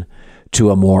Saban, to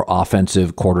a more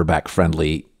offensive,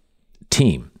 quarterback-friendly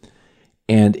team.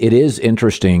 And it is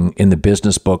interesting in the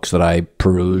business books that I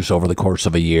peruse over the course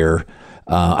of a year.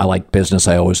 I like business.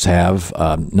 I always have.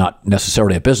 Not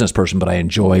necessarily a business person, but I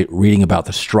enjoy reading about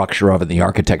the structure of it, the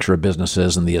architecture of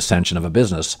businesses, and the ascension of a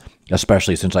business,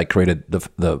 especially since I created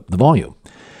the volume.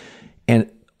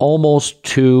 And almost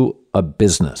to a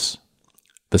business,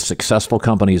 the successful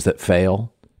companies that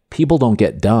fail, people don't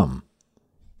get dumb.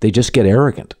 They just get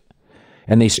arrogant.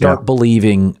 And they start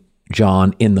believing,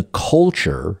 John, in the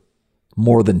culture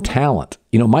more than talent.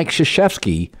 Mike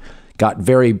Krzyzewski got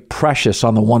very precious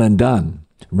on the one and done.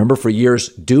 Remember, for years,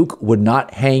 Duke would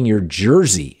not hang your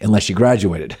jersey unless you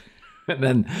graduated. And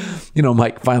then,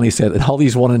 Mike finally said, and all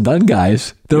these one and done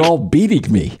guys, they're all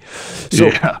beating me.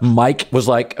 So Mike was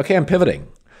like, okay, I'm pivoting.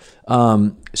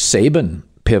 Saban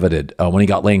pivoted when he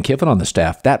got Lane Kiffin on the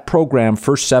staff. That program,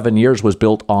 first 7 years, was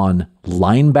built on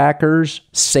linebackers,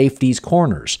 safeties,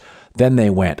 corners. Then they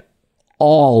went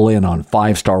all in on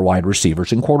 5-star wide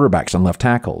receivers and quarterbacks and left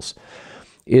tackles.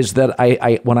 Is that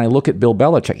when I look at Bill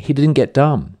Belichick, he didn't get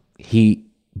dumb.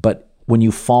 But when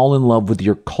you fall in love with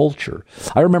your culture,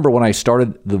 I remember when I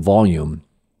started the volume,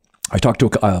 I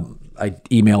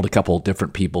emailed a couple of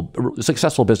different people,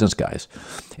 successful business guys,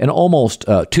 and almost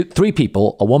 3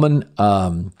 people, a woman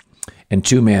and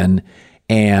 2 men,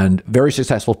 and very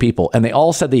successful people. And they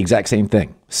all said the exact same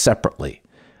thing separately.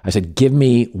 I said, give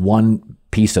me one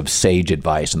piece of sage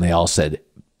advice. And they all said,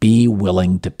 be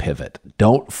willing to pivot.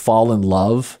 Don't fall in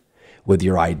love with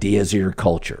your ideas or your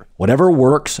culture. Whatever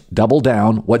works, double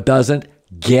down. What doesn't,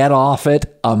 get off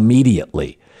it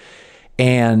immediately.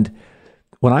 And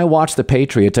when I watch the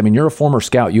Patriots, you're a former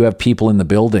scout. You have people in the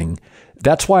building.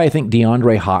 That's why I think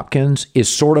DeAndre Hopkins is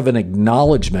sort of an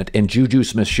acknowledgement, and Juju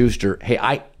Smith-Schuster, hey,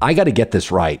 I got to get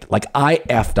this right. Like, I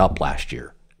effed up last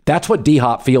year. That's what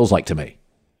D-Hop feels like to me.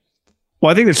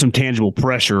 Well, I think there's some tangible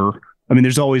pressure.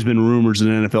 There's always been rumors in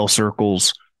NFL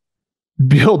circles.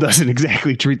 Bill doesn't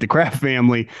exactly treat the Kraft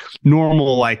family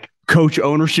normal, like coach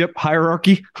ownership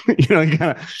hierarchy, kind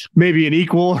of maybe an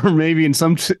equal or maybe in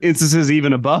some instances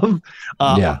even above.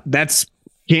 That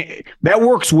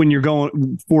works when you're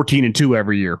going 14-2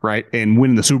 every year, right? And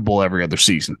winning the Super Bowl every other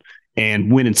season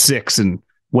and winning 6 in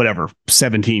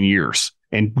 17 years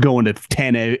and going to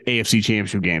 10 AFC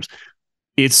championship games.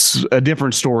 It's a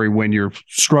different story when you're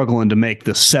struggling to make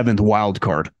the 7th wild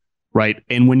card, right?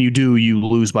 And when you do, you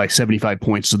lose by 75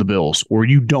 points to the Bills, or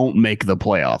you don't make the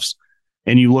playoffs.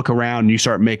 And you look around and you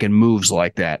start making moves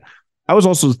like that. I was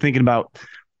also thinking about,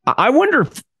 I wonder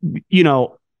if,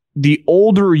 the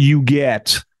older you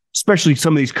get, especially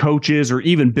some of these coaches or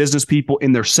even business people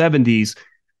in their 70s,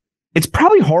 it's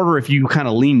probably harder if you kind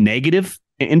of lean negative.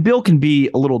 And Bill can be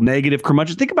a little negative,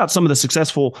 curmudgeon. Think about some of the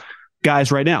successful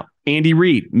guys right now. Andy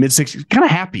Reid, mid-60s, kind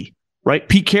of happy, right?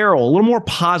 Pete Carroll, a little more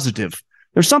positive.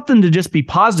 There's something to just be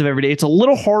positive every day. It's a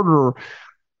little harder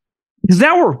because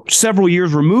now we're several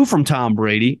years removed from Tom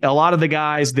Brady. A lot of the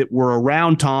guys that were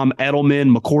around Tom,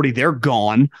 Edelman, McCourty, they're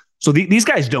gone. So these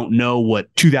guys don't know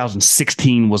what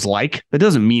 2016 was like. That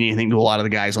doesn't mean anything to a lot of the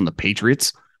guys on the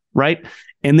Patriots, right?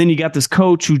 And then you got this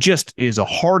coach who just is a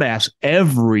hard ass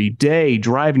every day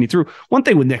driving you through. One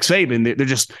thing with Nick Saban,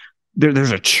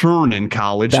 there's a churn in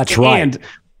college. That's right.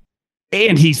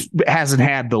 And he hasn't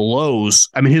had the lows.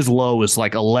 His low is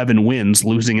like 11 wins,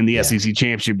 losing in the SEC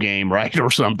championship game, right? Or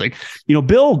something.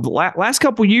 Bill, last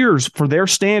couple of years, for their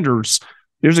standards,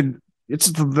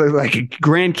 it's like a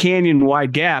Grand Canyon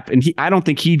wide gap. And I don't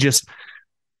think he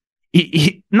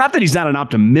not that he's not an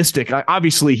optimistic.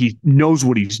 Obviously, he knows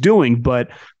what he's doing, but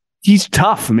he's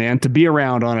tough, man, to be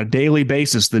around on a daily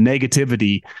basis. The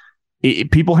negativity,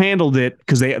 people handled it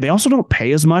because they also don't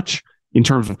pay as much in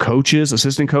terms of coaches,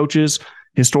 assistant coaches.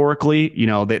 Historically,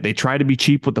 they try to be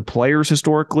cheap with the players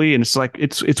historically. And it's like,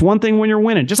 it's one thing when you're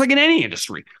winning, just like in any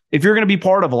industry. If you're going to be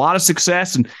part of a lot of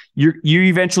success and you're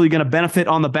eventually going to benefit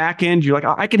on the back end, you're like,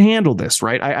 I can handle this,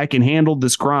 right? I can handle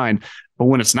this grind. But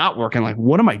when it's not working, like,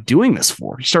 what am I doing this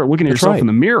for? You start looking at yourself in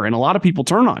the mirror, and a lot of people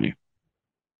turn on you.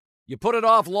 You put it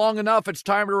off long enough, it's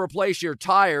time to replace your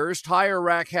tires. Tire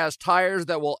Rack has tires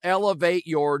that will elevate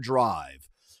your drive.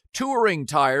 Touring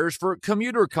tires for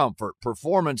commuter comfort,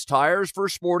 performance tires for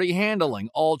sporty handling,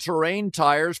 all-terrain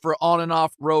tires for on- and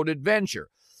off-road adventure.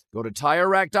 Go to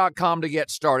TireRack.com to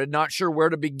get started. Not sure where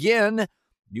to begin?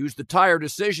 Use the Tire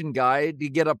Decision Guide to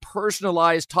get a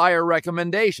personalized tire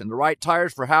recommendation, the right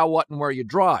tires for how, what, and where you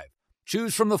drive.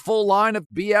 Choose from the full line of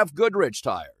BF Goodrich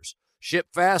tires. Ship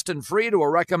fast and free to a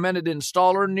recommended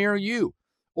installer near you,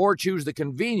 or choose the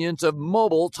convenience of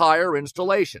mobile tire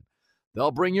installation. They'll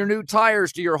bring your new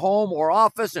tires to your home or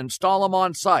office, install them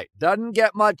on site. Doesn't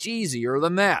get much easier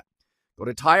than that. Go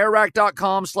to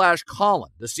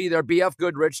TireRack.com/Colin to see their BF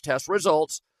Goodrich test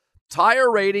results,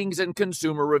 tire ratings, and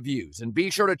consumer reviews. And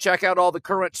be sure to check out all the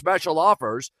current special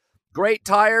offers. Great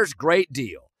tires, great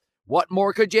deal. What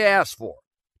more could you ask for?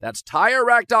 That's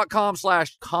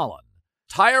TireRack.com/Colin.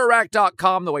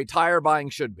 TireRack.com, the way tire buying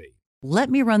should be.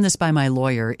 "Let me run this by my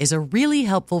lawyer" is a really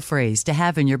helpful phrase to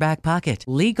have in your back pocket.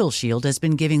 Legal Shield has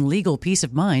been giving legal peace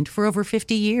of mind for over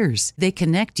 50 years. They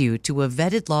connect you to a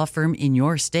vetted law firm in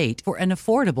your state for an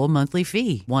affordable monthly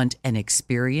fee. Want an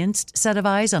experienced set of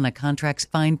eyes on a contract's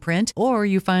fine print? Or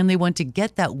you finally want to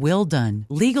get that will done?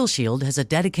 Legal Shield has a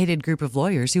dedicated group of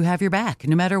lawyers who have your back,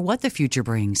 no matter what the future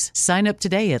brings. Sign up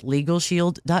today at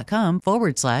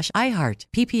LegalShield.com/iHeart.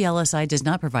 PPLSI does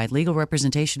not provide legal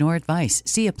representation or advice.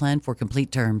 See a plan for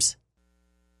complete terms.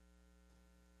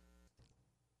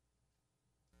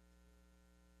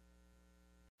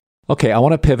 Okay, I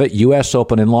want to pivot. U.S.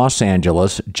 Open in Los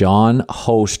Angeles. John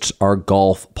hosts our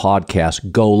golf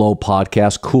podcast, Go Low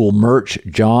Podcast. Cool merch.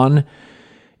 John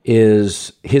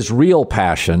is his real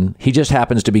passion. He just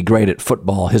happens to be great at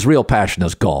football. His real passion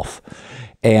is golf.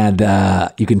 And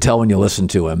you can tell when you listen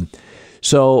to him.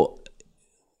 So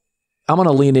I'm going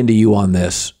to lean into you on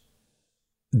this.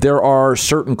 There are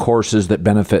certain courses that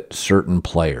benefit certain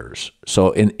players.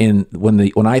 So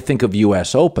when I think of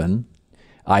U.S. Open,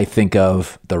 I think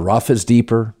of the rough is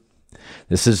deeper.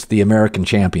 This is the American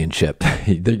Championship.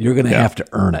 You're going to have to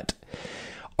earn it.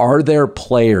 Are there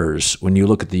players, when you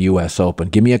look at the U.S. Open,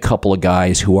 give me a couple of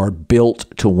guys who are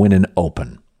built to win an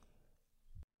Open?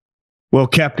 Well,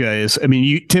 Koepka is,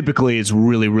 typically it's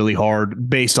really, really hard.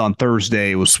 Based on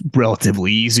Thursday, it was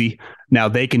relatively easy. Now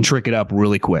they can trick it up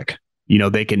really quick.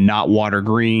 They can not water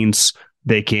greens.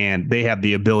 They have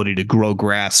the ability to grow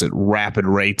grass at rapid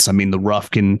rates. The rough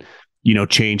can,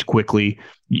 change quickly.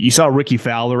 You saw Ricky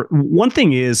Fowler. One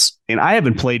thing is, and I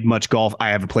haven't played much golf.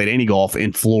 I haven't played any golf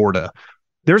in Florida.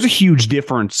 There's a huge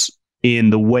difference in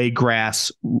the way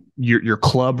grass your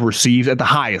club receives at the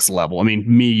highest level.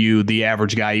 You, the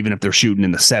average guy, even if they're shooting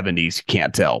in the 70s, you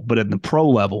can't tell. But at the pro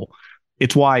level,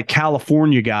 it's why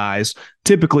California guys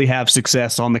typically have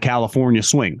success on the California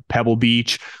swing. Pebble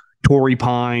Beach, Torrey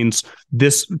Pines.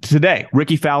 Today,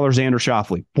 Ricky Fowler, Xander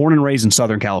Schauffele, born and raised in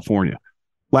Southern California.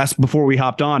 Before we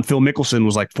hopped on, Phil Mickelson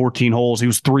was like 14 holes. He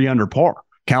was 3 under par.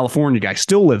 California guy,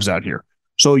 still lives out here.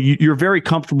 So you're very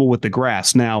comfortable with the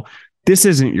grass. Now, this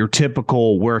isn't your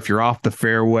typical where if you're off the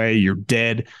fairway, you're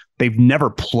dead. They've never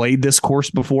played this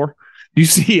course before. You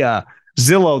see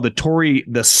Zillow,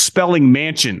 the Spelling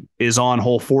Mansion is on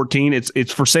hole 14.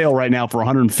 It's for sale right now for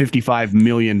 $155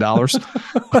 million.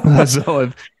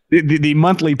 So the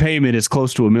monthly payment is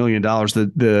close to $1 million.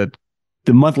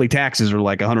 The monthly taxes are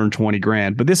like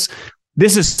 $120,000. But this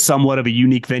is somewhat of a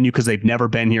unique venue because they've never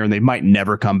been here and they might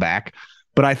never come back.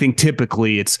 But I think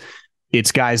typically it's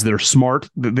guys that are smart.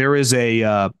 There is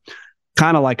a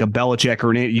kind of like a Belichick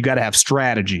or you got to have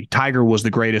strategy. Tiger was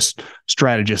the greatest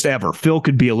strategist ever. Phil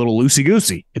could be a little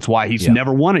loosey-goosey. It's why he's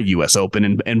never won a U.S.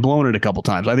 Open and blown it a couple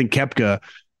times. I think Koepka,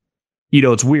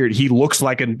 it's weird. He looks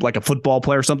like a football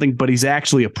player or something, but he's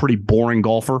actually a pretty boring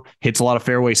golfer. Hits a lot of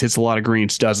fairways, hits a lot of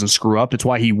greens, doesn't screw up. It's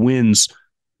why he wins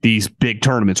these big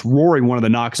tournaments. Rory, one of the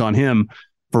knocks on him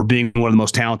for being one of the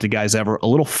most talented guys ever, a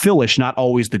little Philish, not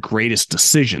always the greatest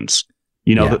decisions.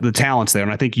 The talent's there.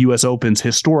 And I think U.S. Opens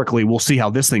historically, we'll see how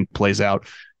this thing plays out.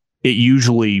 It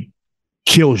usually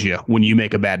kills you when you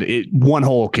make a one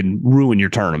hole can ruin your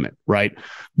tournament, right?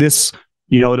 This,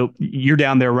 you're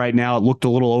down there right now. It looked a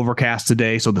little overcast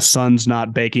today, so the sun's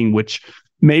not baking, which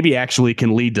maybe actually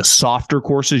can lead to softer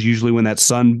courses. Usually when that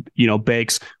sun,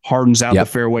 bakes, hardens out the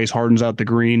fairways, hardens out the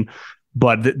green.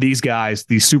 But these guys,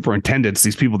 these superintendents,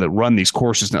 these people that run these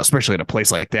courses now, especially at a place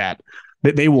like that,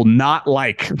 they will not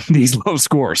like these low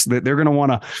scores. They're going to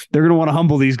want to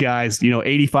humble these guys,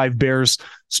 85 Bears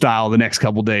style the next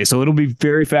couple of days. So it'll be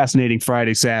very fascinating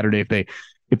Friday, Saturday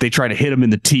if they try to hit them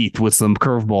in the teeth with some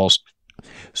curveballs.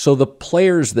 So the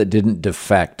players that didn't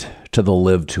defect to the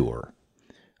LIV Tour,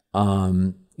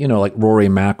 like Rory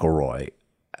McIlroy,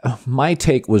 my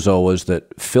take was always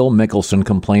that Phil Mickelson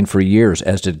complained for years,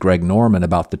 as did Greg Norman,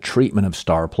 about the treatment of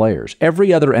star players.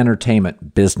 Every other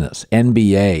entertainment business,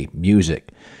 NBA, music,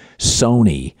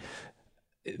 Sony,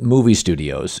 movie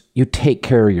studios, you take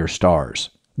care of your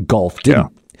stars. Golf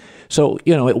didn't. Yeah. So,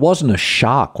 it wasn't a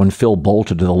shock when Phil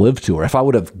bolted to the LIV Tour. If I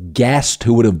would have guessed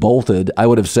who would have bolted, I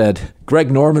would have said,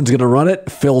 Greg Norman's going to run it,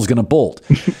 Phil's going to bolt.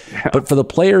 But for the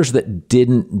players that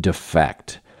didn't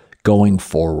defect, going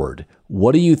forward,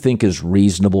 what do you think is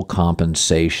reasonable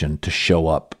compensation to show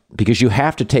up? Because you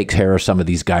have to take care of some of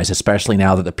these guys, especially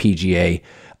now that the PGA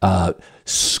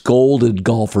scolded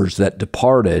golfers that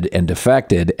departed and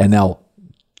defected and now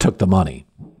took the money.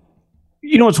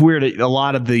 You know, it's weird. A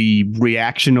lot of the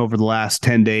reaction over the last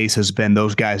 10 days has been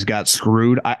those guys got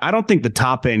screwed. I don't think the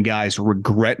top end guys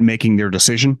regret making their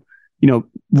decision. You know,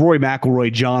 Rory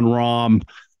McIlroy, John Rahm,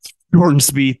 Jordan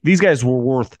Spieth, these guys were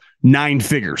worth 9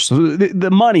 figures. So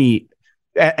the money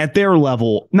at their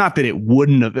level, not that it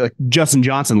wouldn't have, like Justin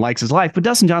Johnson likes his life, but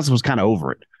Dustin Johnson was kind of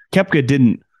over it. Koepka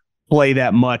didn't play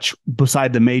that much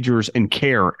beside the majors and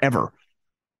care ever.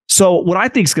 So what I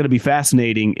think is going to be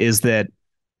fascinating is that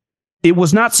it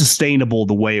was not sustainable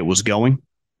the way it was going,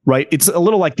 right? It's a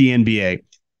little like the NBA.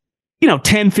 You know,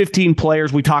 10, 15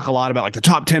 players, we talk a lot about like the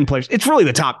top 10 players. It's really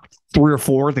the top 3 or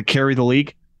 4 that carry the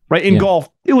league, right? In golf,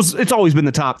 it's always been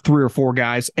the top 3 or 4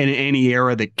 guys in any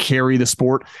era that carry the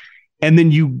sport. And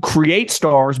then you create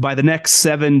stars by the next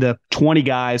 7 to 20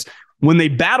 guys. When they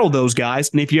battle those guys,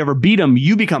 and if you ever beat them,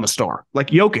 you become a star. Like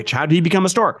Jokic, how did he become a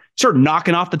star? He started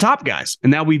knocking off the top guys,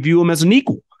 and now we view him as an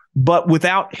equal. But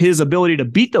without his ability to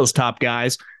beat those top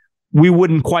guys, we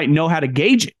wouldn't quite know how to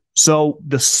gauge it. So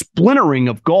the splintering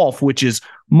of golf, which is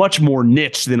much more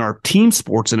niche than our team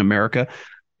sports in America,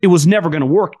 it was never going to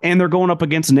work. And they're going up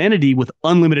against an entity with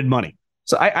unlimited money.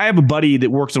 So I have a buddy that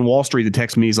works in Wall Street that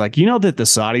texts me. He's like, you know that the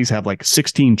Saudis have like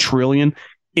 16 trillion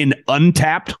in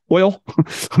untapped oil?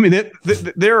 I mean,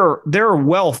 their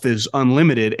wealth is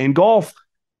unlimited. And golf,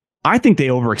 I think they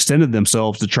overextended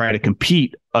themselves to try to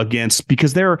compete against,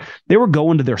 because they were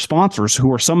going to their sponsors,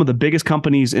 who are some of the biggest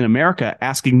companies in America,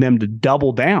 asking them to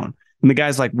double down. And the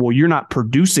guy's like, well, you're not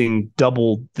producing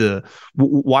double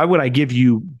why would I give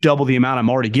you double the amount I'm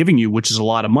already giving you, which is a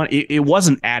lot of money? It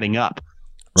wasn't adding up.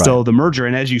 Right. So the merger,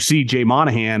 and as you see, Jay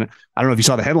Monahan, I don't know if you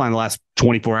saw the headline the last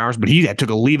 24 hours, but he took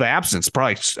a leave of absence.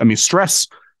 Probably, I mean, stress.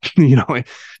 You know,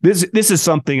 this is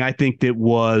something I think that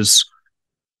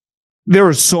there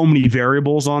are so many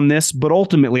variables on this, but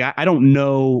ultimately, I don't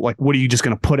know. Like, what are you just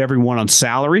going to put everyone on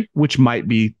salary, which might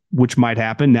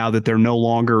happen now that they're no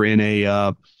longer in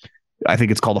a. I think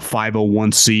it's called a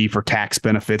 501c for tax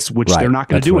benefits, which they're not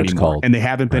going to do anymore. And they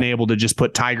haven't been able to just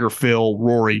put Tiger, Phil,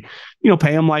 Rory,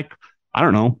 pay them like, I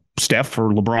don't know, Steph or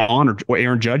LeBron or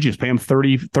Aaron Judge, just pay them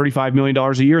 $35 million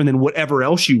a year, and then whatever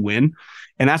else you win.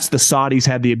 And that's the Saudis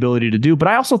had the ability to do. But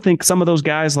I also think some of those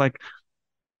guys, like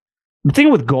the thing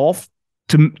with golf,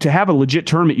 to have a legit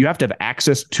tournament, you have to have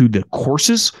access to the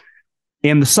courses.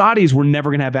 And the Saudis were never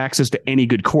going to have access to any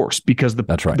good course, because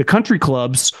the country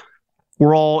clubs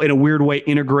were all in a weird way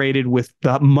integrated with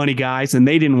the money guys, and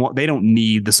they don't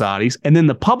need the Saudis. And then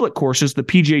the public courses, the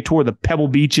PGA Tour, the Pebble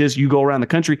Beaches, you go around the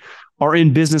country, are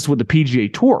in business with the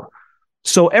PGA Tour.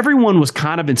 So everyone was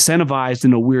kind of incentivized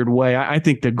in a weird way. I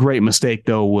think the great mistake,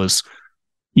 though, was,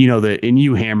 and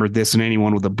you hammered this, and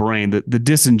anyone with a brain, the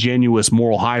disingenuous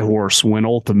moral high horse, when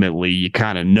ultimately you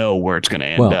kind of know where it's going to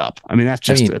end up. I mean, that's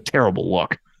just a terrible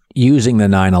look. Using the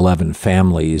 9/11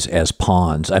 families as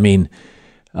pawns. I mean,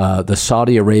 the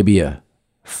Saudi Arabia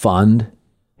fund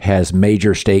has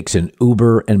major stakes in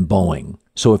Uber and Boeing.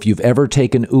 So if you've ever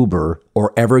taken Uber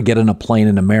or ever get in a plane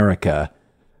in America,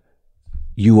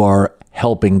 you are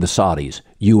helping the Saudis.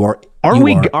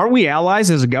 Are we allies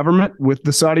as a government with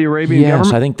the Saudi Arabian government?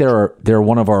 Yes, I think they're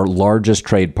one of our largest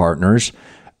trade partners.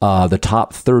 The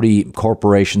top 30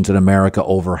 corporations in America,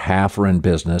 over half are in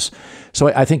business. So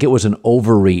I think it was an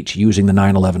overreach using the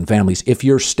 9/11 families. If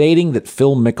you're stating that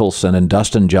Phil Mickelson and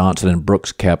Dustin Johnson and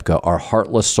Brooks Koepka are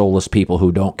heartless, soulless people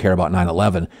who don't care about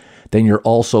 9/11, then you're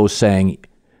also saying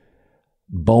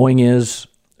Boeing is,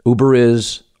 Uber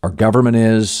is, our government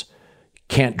is,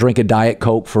 can't drink a Diet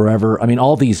Coke forever. I mean,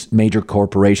 all these major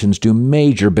corporations do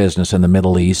major business in the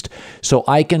Middle East. So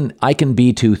I can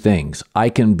be two things. I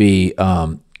can be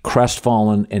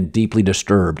crestfallen and deeply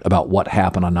disturbed about what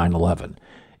happened on 9/11.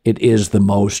 It is the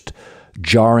most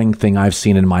jarring thing I've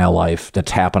seen in my life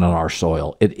that's happened on our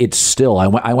soil. It's still,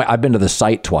 I've been to the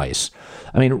site twice.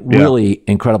 I mean, really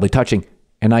incredibly touching.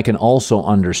 And I can also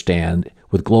understand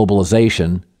with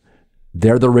globalization,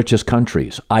 they're the richest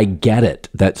countries. I get it.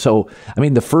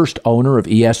 The first owner of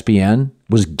ESPN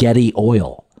was Getty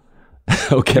Oil.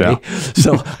 Okay. Yeah.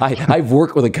 So I've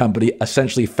worked with a company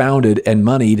essentially founded and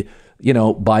moneyed,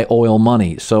 by oil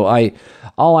money. So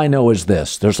all I know is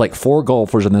this: there's like 4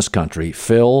 golfers in this country,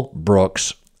 Phil,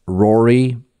 Brooks,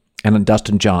 Rory, and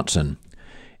Dustin Johnson.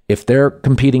 If they're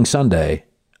competing Sunday,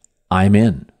 I'm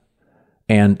in.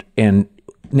 And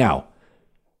now,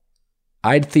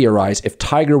 I'd theorize if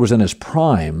Tiger was in his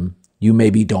prime, you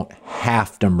maybe don't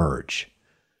have to merge.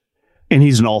 And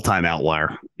he's an all-time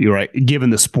outlier. You're right. Given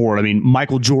the sport, I mean,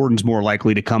 Michael Jordan's more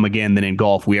likely to come again than in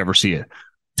golf we ever see it.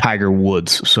 Tiger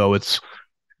Woods. So it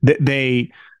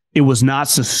was not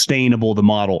sustainable, the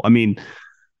model. I mean,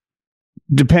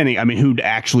 who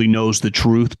actually knows the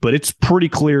truth, but it's pretty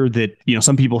clear that,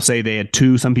 some people say they had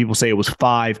 $2, some people say it was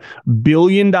 $5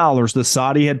 billion the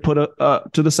Saudi had put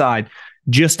to the side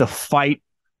just to fight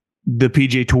the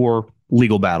PGA Tour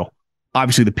legal battle.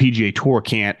 Obviously, the PGA Tour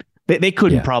can't. They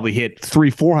couldn't probably hit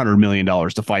 $300-400 million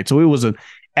to fight. So it was an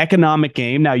economic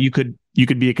game. Now you could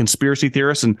be a conspiracy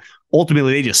theorist, and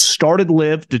ultimately they just started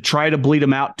LIV to try to bleed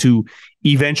them out to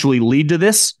eventually lead to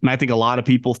this. And I think a lot of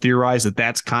people theorize that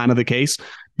that's kind of the case,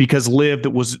 because LIV,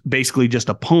 that was basically just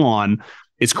a pawn.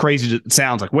 It's crazy. It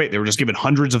sounds like, wait, they were just given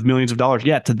hundreds of millions of dollars.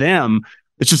 Yeah, to them,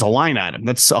 it's just a line item.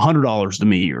 That's $100 to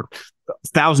me or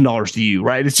 $1,000 to you,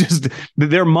 right? It's just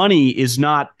their money is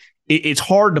not. It's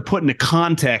hard to put into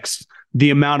context the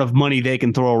amount of money they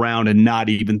can throw around and not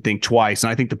even think twice.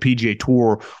 And I think the PGA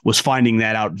Tour was finding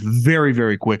that out very,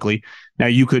 very quickly. Now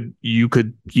you could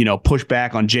push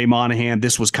back on Jay Monahan.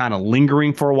 This was kind of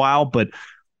lingering for a while, but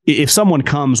if someone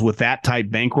comes with that type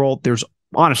bankroll, there's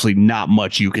honestly not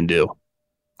much you can do.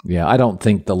 Yeah, I don't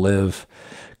think the LIV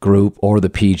group or the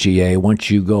PGA, once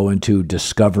you go into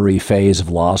discovery phase of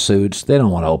lawsuits, they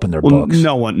don't want to open their books.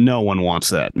 No one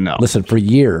wants that. No. Listen, for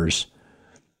years,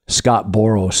 Scott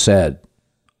Boros said,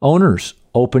 owners,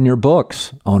 open your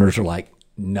books. Owners are like,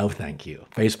 no, thank you.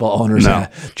 Baseball owners, no.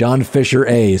 John Fisher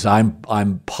A's,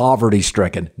 I'm poverty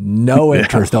stricken. No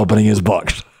interest opening his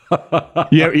books.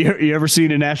 You ever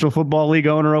seen a National Football League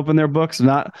owner open their books?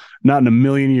 Not in a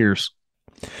million years.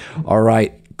 All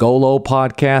right. Go Low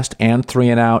podcast and 3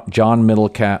 and Out. John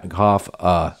Middlekauff,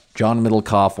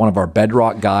 one of our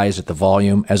bedrock guys at the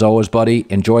Volume. As always, buddy,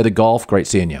 enjoy the golf. Great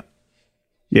seeing you.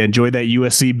 Yeah, enjoy that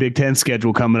USC Big Ten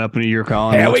schedule coming up in a year,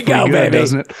 Colin. There we go, good, baby.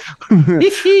 Doesn't it?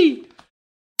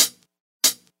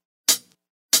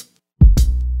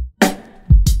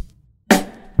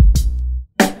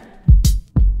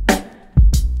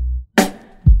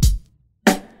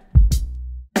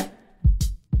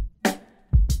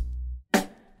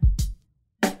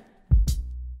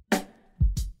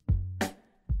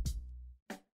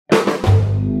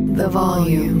 The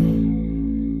Volume.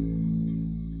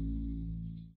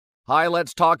 Hi,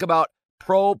 let's talk about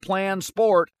Pro Plan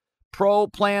Sport. Pro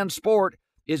Plan Sport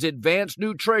is advanced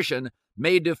nutrition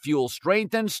made to fuel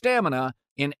strength and stamina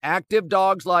in active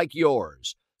dogs like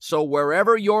yours. So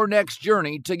wherever your next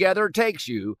journey together takes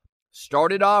you,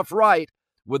 start it off right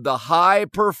with the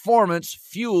high-performance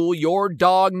fuel your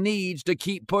dog needs to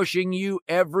keep pushing you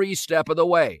every step of the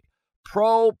way.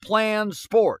 Pro Plan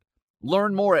Sport.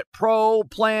 Learn more at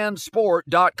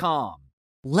ProPlansport.com.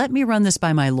 Let me run this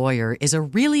by my lawyer is a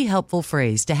really helpful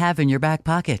phrase to have in your back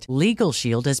pocket. Legal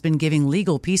Shield has been giving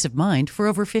legal peace of mind for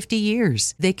over 50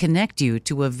 years. They connect you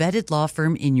to a vetted law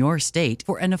firm in your state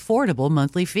for an affordable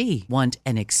monthly fee. Want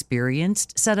an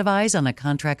experienced set of eyes on a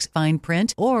contract's fine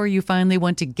print? Or you finally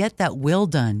want to get that will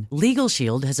done? Legal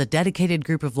Shield has a dedicated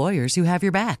group of lawyers who have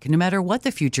your back, no matter what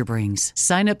the future brings.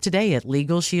 Sign up today at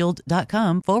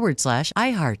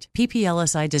LegalShield.com/iHeart.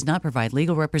 PPLSI does not provide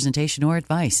legal representation or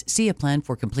advice. See a plan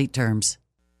for complete terms.